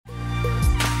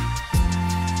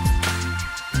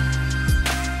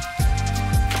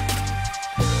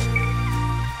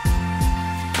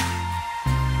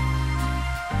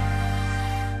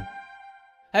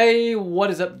Hey, what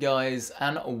is up guys,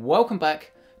 and welcome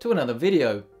back to another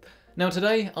video. Now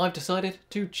today I've decided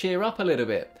to cheer up a little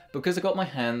bit because I got my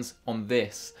hands on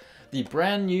this, the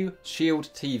brand new Shield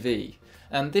TV.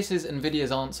 And this is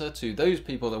Nvidia's answer to those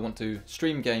people that want to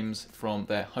stream games from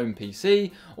their home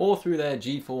PC or through their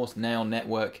GeForce Now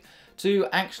network to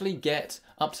actually get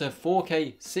up to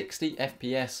 4K 60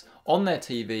 FPS on their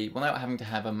TV without having to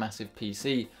have a massive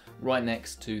PC right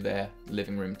next to their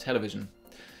living room television.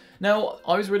 Now,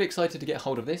 I was really excited to get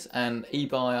hold of this, and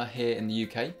Ebuyer here in the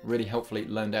UK really helpfully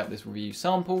loaned out this review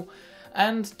sample.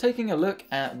 And taking a look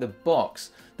at the box,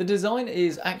 the design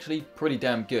is actually pretty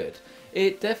damn good.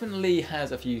 It definitely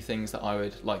has a few things that I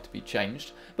would like to be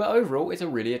changed, but overall it's a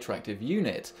really attractive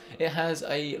unit. It has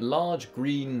a large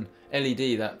green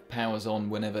LED that powers on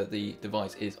whenever the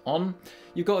device is on.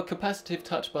 You've got a capacitive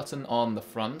touch button on the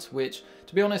front, which,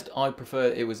 to be honest, I prefer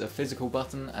it was a physical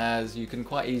button, as you can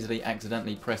quite easily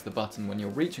accidentally press the button when you're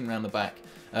reaching around the back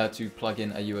to plug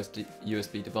in a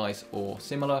USB device or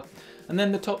similar. And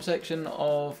then the top section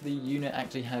of the unit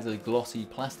actually has a glossy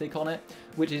plastic on it,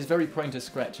 which is very prone to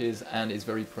scratches and is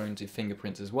very prone to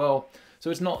fingerprints as well. So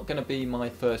it's not going to be my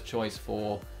first choice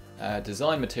for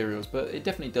design materials, but it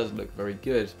definitely does look very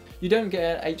good. You don't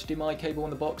get an HDMI cable in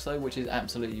the box though, which is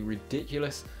absolutely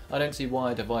ridiculous. I don't see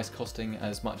why a device costing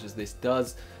as much as this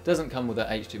doesn't come with an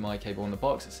HDMI cable in the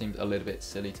box. It seems a little bit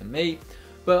silly to me.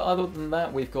 But other than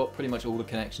that, we've got pretty much all the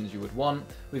connections you would want.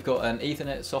 We've got an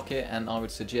Ethernet socket, and I would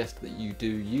suggest that you do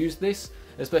use this,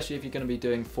 especially if you're going to be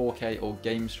doing 4K or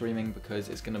game streaming, because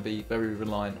it's going to be very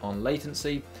reliant on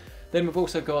latency. Then we've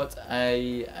also got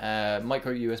a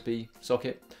micro USB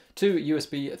socket, two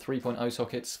USB 3.0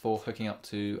 sockets for hooking up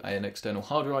to an external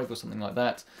hard drive or something like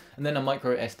that, and then a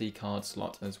micro SD card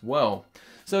slot as well.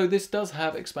 So this does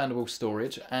have expandable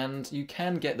storage, and you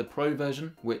can get the Pro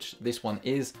version, which this one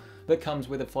is, that comes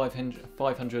with a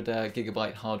 500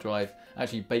 gigabyte hard drive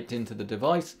actually baked into the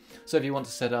device. So if you want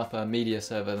to set up a media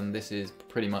server, then this is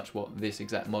pretty much what this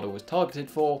exact model was targeted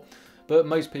for. But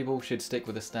most people should stick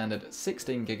with a standard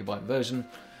 16 gigabyte version,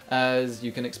 as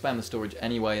you can expand the storage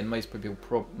anyway, and most people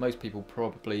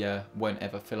probably won't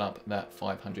ever fill up that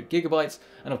 500 gigabytes,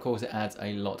 and of course it adds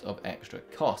a lot of extra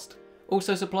cost.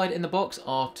 Also supplied in the box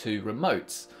are two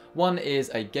remotes. One is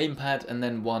a gamepad, and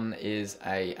then one is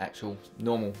a actual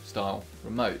normal style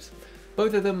remote.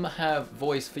 Both of them have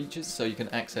voice features, so you can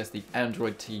access the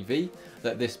Android TV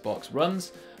that this box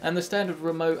runs, and the standard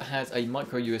remote has a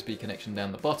micro USB connection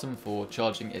down the bottom for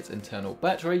charging its internal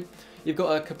battery. You've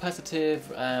got a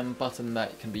capacitive button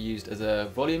that can be used as a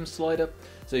volume slider,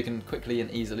 so you can quickly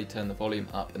and easily turn the volume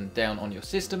up and down on your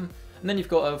system. And then you've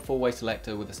got a four-way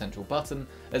selector with a central button,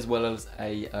 as well as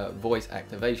a voice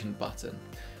activation button.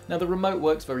 Now the remote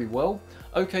works very well.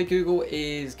 OK Google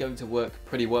is going to work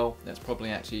pretty well. That's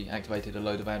probably actually activated a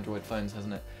load of Android phones,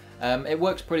 hasn't it? It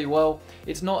works pretty well.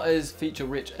 It's not as feature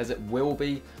rich as it will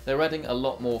be. They're adding a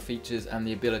lot more features and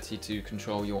the ability to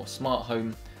control your smart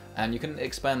home, and you can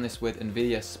expand this with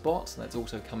Nvidia Spot. That's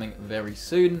also coming very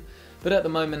soon. But at the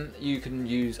moment you can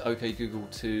use OK Google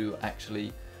to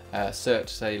actually search,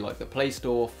 say, like the Play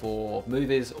Store for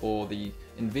movies, or the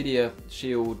Nvidia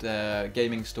Shield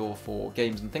gaming store for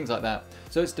games and things like that.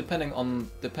 So it's dependent on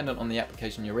the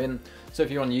application you're in. So if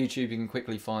you're on YouTube, you can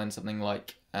quickly find something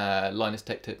like Linus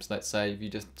Tech Tips, let's say. If you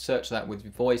just search that with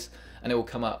your voice, and it will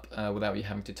come up without you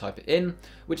having to type it in,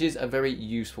 which is a very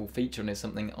useful feature and is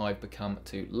something I've become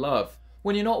to love.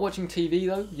 When you're not watching TV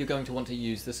though, you're going to want to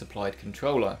use the supplied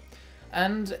controller.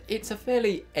 And it's a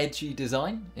fairly edgy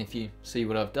design, if you see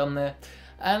what I've done there,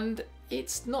 and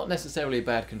it's not necessarily a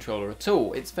bad controller at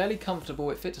all. It's fairly comfortable,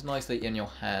 it fits nicely in your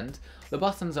hand, the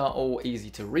buttons are all easy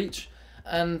to reach,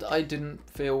 and I didn't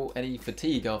feel any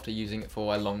fatigue after using it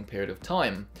for a long period of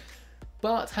time.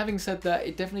 But having said that,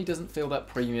 it definitely doesn't feel that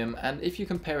premium, and if you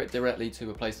compare it directly to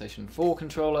a PlayStation 4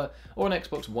 controller or an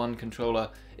Xbox One controller,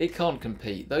 it can't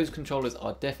compete. Those controllers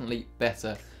are definitely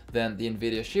better than the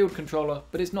Nvidia Shield controller,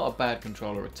 but it's not a bad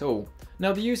controller at all.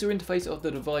 Now the user interface of the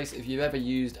device, if you've ever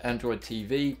used Android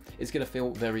TV, is going to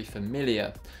feel very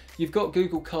familiar. You've got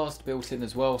Google Cast built in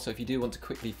as well, so if you do want to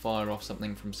quickly fire off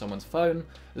something from someone's phone,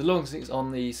 as long as it's on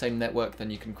the same network,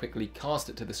 then you can quickly cast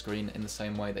it to the screen in the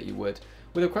same way that you would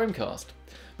with a Chromecast.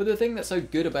 But the thing that's so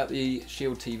good about the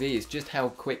Shield TV is just how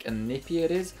quick and nippy it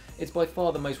is. It's by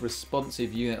far the most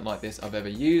responsive unit like this I've ever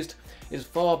used. It's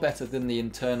far better than the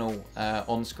internal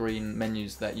on-screen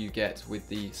menus that you get with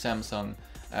the Samsung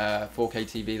 4K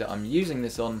TV that I'm using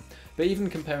this on. But even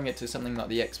comparing it to something like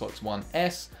the Xbox One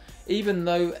S, even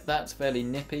though that's fairly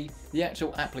nippy, the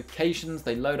actual applications,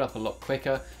 they load up a lot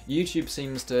quicker. YouTube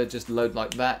seems to just load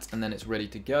like that and then it's ready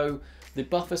to go. The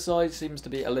buffer size seems to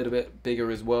be a little bit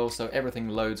bigger as well, so everything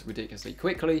loads ridiculously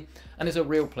quickly, and it's a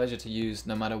real pleasure to use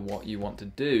no matter what you want to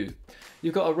do.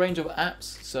 You've got a range of apps,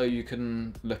 so you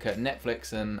can look at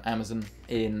Netflix and Amazon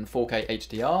in 4K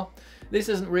HDR. This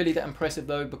isn't really that impressive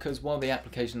though, because while the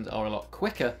applications are a lot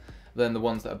quicker than the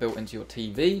ones that are built into your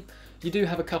TV, you do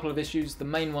have a couple of issues, the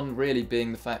main one really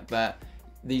being the fact that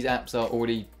these apps are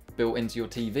already built into your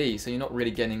TV, so you're not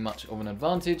really getting much of an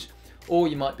advantage. Or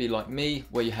you might be like me,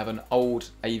 where you have an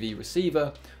old AV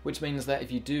receiver, which means that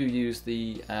if you do use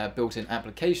the built-in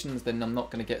applications, then I'm not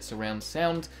going to get surround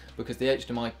sound, because the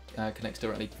HDMI connects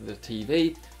directly to the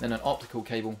TV, then an optical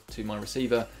cable to my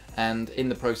receiver, and in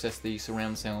the process the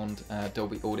surround sound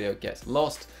Dolby audio gets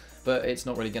lost, but it's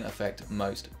not really going to affect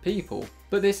most people.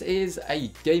 But this is a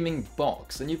gaming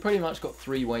box, and you've pretty much got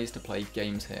three ways to play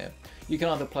games here. You can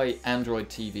either play Android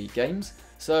TV games.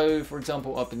 So, for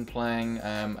example, I've been playing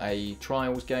a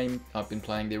Trials game, I've been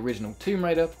playing the original Tomb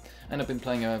Raider, and I've been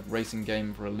playing a racing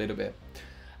game for a little bit.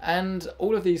 And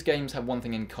all of these games have one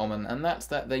thing in common, and that's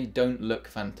that they don't look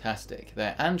fantastic.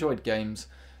 They're Android games,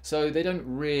 so they don't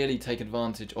really take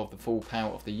advantage of the full power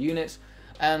of the unit,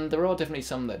 and there are definitely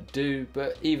some that do,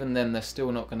 but even then they're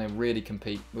still not going to really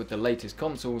compete with the latest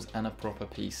consoles and a proper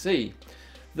PC.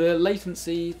 The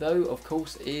latency, though, of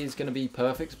course, is going to be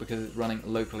perfect because it's running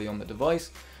locally on the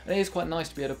device, and it is quite nice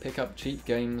to be able to pick up cheap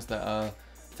games that are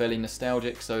fairly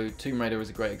nostalgic. So Tomb Raider is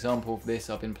a great example of this.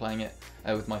 I've been playing it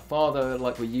with my father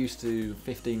like we used to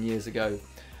 15 years ago,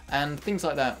 and things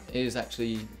like that is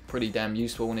actually pretty damn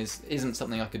useful and isn't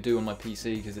something I could do on my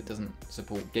PC because it doesn't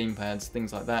support gamepads,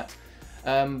 things like that.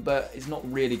 But it's not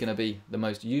really going to be the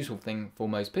most useful thing for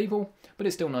most people, but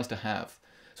it's still nice to have.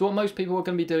 So what most people are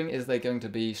going to be doing is they're going to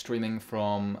be streaming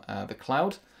from the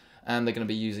cloud, and they're going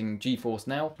to be using GeForce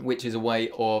Now, which is a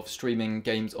way of streaming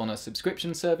games on a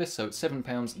subscription service. So it's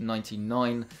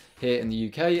 £7.99 here in the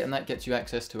UK, and that gets you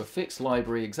access to a fixed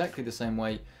library exactly the same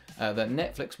way that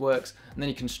Netflix works, and then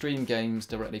you can stream games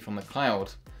directly from the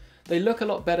cloud. They look a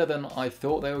lot better than I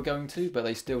thought they were going to, but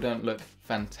they still don't look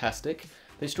fantastic.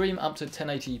 They stream up to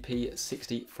 1080p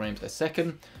 60 frames a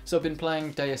second, so I've been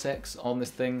playing Deus Ex on this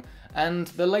thing, and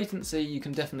the latency, you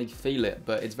can definitely feel it,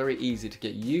 but it's very easy to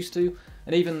get used to,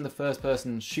 and even the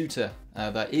first-person shooter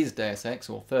that is Deus Ex,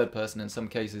 or third-person in some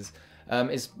cases,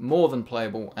 is more than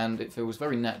playable, and it feels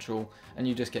very natural, and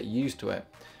you just get used to it.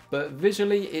 But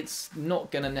visually, it's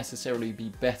not going to necessarily be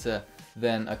better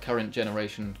than a current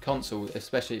generation console,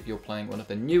 especially if you're playing one of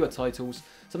the newer titles.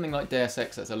 Something like Deus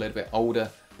Ex that's a little bit older,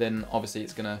 then obviously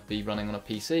it's going to be running on a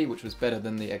PC, which was better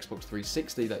than the Xbox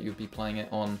 360 that you'd be playing it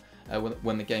on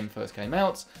when the game first came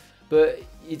out. But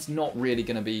it's not really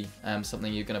going to be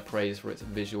something you're going to praise for its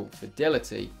visual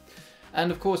fidelity. And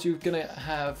of course you're going to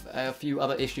have a few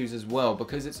other issues as well,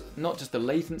 because it's not just the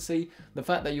latency. The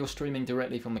fact that you're streaming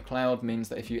directly from the cloud means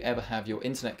that if you ever have your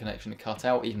internet connection cut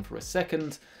out even for a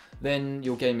second, then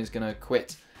your game is going to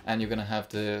quit and you're going to have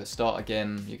to start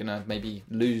again. You're going to maybe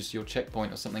lose your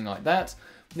checkpoint or something like that.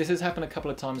 This has happened a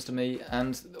couple of times to me,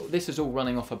 and this is all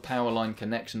running off a power line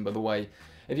connection, by the way.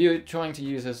 If you're trying to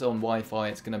use this on Wi-Fi,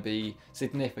 it's going to be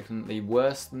significantly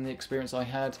worse than the experience I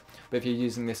had. But if you're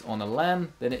using this on a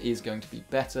LAN, then it is going to be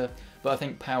better. But I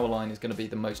think Powerline is going to be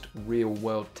the most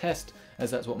real-world test,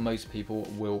 as that's what most people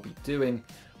will be doing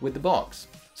with the box.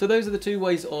 So those are the two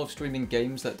ways of streaming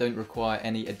games that don't require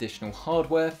any additional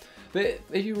hardware. But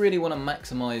if you really want to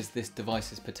maximize this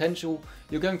device's potential,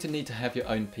 you're going to need to have your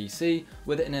own PC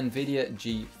with an Nvidia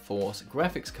GeForce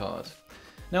graphics card.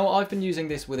 Now, I've been using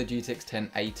this with a GTX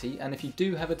 1080, and if you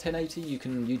do have a 1080, you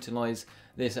can utilize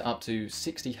this at up to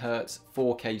 60Hz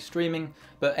 4K streaming,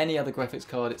 but any other graphics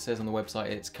card, it says on the website,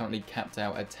 it's currently capped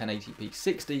out at 1080p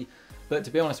 60, but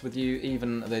to be honest with you,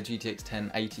 even the GTX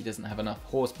 1080 doesn't have enough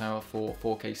horsepower for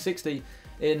 4K 60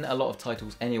 in a lot of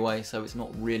titles anyway, so it's not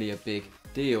really a big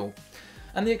deal.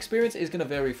 And the experience is going to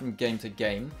vary from game to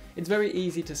game. It's very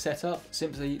easy to set up.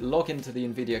 Simply log into the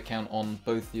Nvidia account on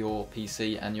both your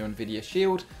PC and your Nvidia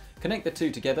Shield, connect the two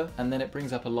together, and then it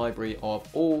brings up a library of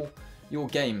all your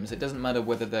games. It doesn't matter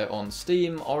whether they're on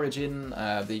Steam, Origin,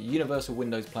 the Universal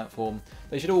Windows platform.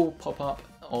 They should all pop up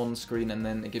on screen, and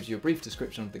then it gives you a brief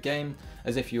description of the game,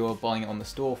 as if you're buying it on the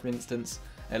store, for instance.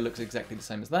 It looks exactly the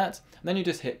same as that. And then you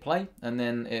just hit play, and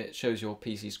then it shows your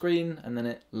PC screen, and then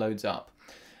it loads up.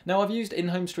 Now, I've used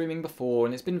in-home streaming before,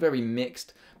 and it's been very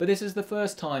mixed, but this is the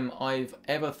first time I've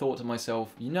ever thought to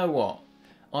myself, you know what?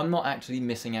 I'm not actually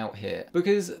missing out here,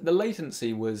 because the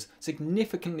latency was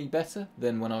significantly better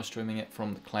than when I was streaming it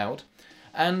from the cloud,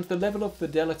 and the level of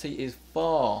fidelity is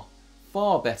far,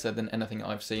 far better than anything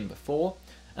I've seen before,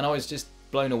 and I was just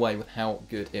blown away with how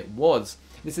good it was.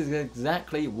 This is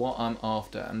exactly what I'm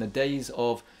after, and the days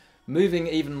of moving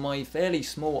even my fairly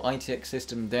small ITX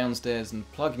system downstairs and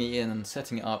plugging it in and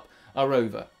setting it up are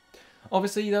over.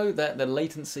 Obviously though, that the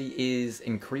latency is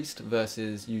increased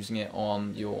versus using it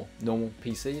on your normal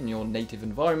PC in your native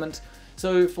environment,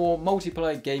 so for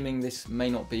multiplayer gaming this may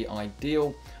not be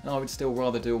ideal, and I would still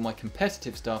rather do all my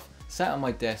competitive stuff sat on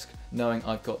my desk knowing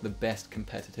I've got the best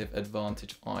competitive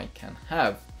advantage I can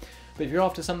have. But if you're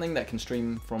after something that can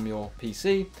stream from your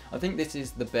PC, I think this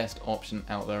is the best option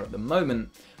out there at the moment,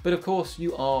 but of course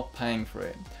you are paying for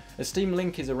it. A Steam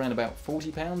Link is around about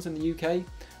 £40 in the UK,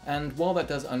 and while that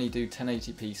does only do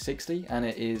 1080p 60, and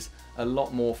it is a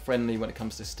lot more friendly when it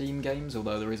comes to Steam games,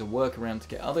 although there is a workaround to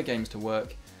get other games to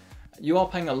work, you are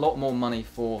paying a lot more money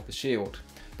for the Shield.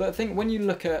 But I think when you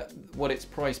look at what it's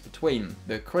priced between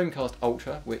the Chromecast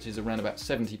Ultra, which is around about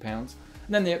 £70,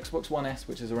 and then the Xbox One S,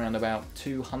 which is around about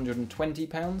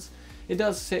 £220, it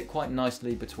does sit quite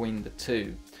nicely between the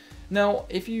two. Now,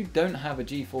 if you don't have a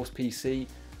GeForce PC,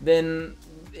 then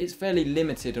it's fairly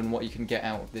limited on what you can get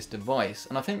out of this device,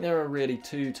 and I think there are really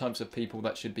two types of people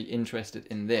that should be interested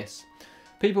in this.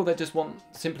 People that just want,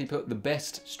 simply put, the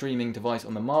best streaming device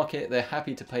on the market. They're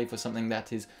happy to pay for something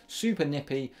that is super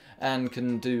nippy and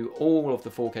can do all of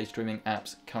the 4K streaming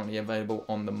apps currently available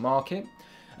on the market.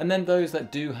 And then those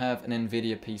that do have an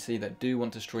Nvidia PC that do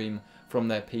want to stream from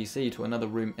their PC to another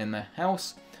room in their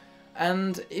house.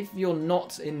 And if you're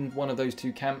not in one of those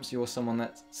two camps, you're someone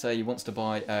that, say, wants to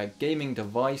buy a gaming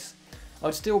device,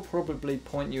 I'd still probably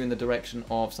point you in the direction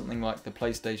of something like the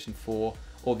PlayStation 4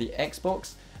 or the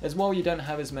Xbox. As well, you don't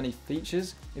have as many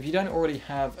features. If you don't already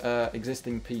have an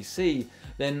existing PC,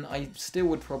 then I still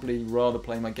would probably rather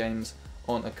play my games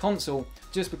on a console,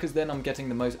 just because then I'm getting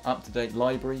the most up-to-date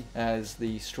library, as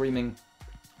the streaming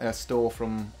store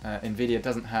from Nvidia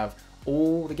doesn't have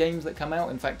all the games that come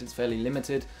out. In fact, it's fairly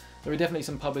limited. There are definitely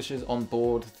some publishers on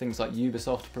board, things like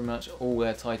Ubisoft, pretty much all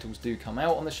their titles do come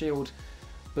out on the Shield,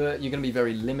 but you're going to be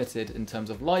very limited in terms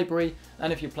of library,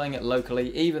 and if you're playing it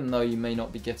locally, even though you may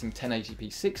not be getting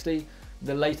 1080p 60,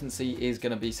 the latency is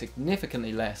going to be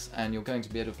significantly less, and you're going to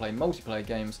be able to play multiplayer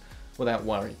games without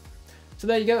worry. So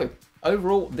there you go.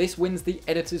 Overall, this wins the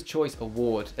Editor's Choice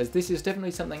Award, as this is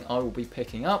definitely something I will be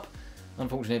picking up.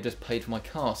 Unfortunately, I've just paid for my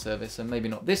car service, so maybe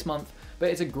not this month, but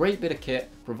it's a great bit of kit,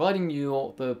 providing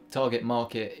you're the target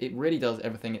market. It really does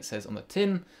everything it says on the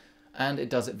tin, and it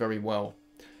does it very well.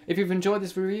 If you've enjoyed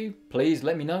this review, please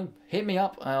let me know. Hit me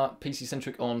up at PC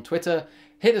Centric on Twitter,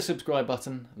 hit the subscribe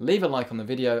button, leave a like on the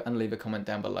video, and leave a comment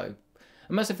down below.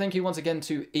 A massive thank you once again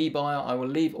to Ebuyer. I will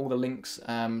leave all the links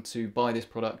to buy this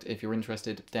product if you're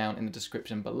interested down in the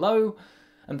description below.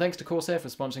 And thanks to Corsair for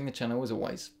sponsoring the channel as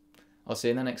always. I'll see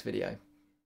you in the next video.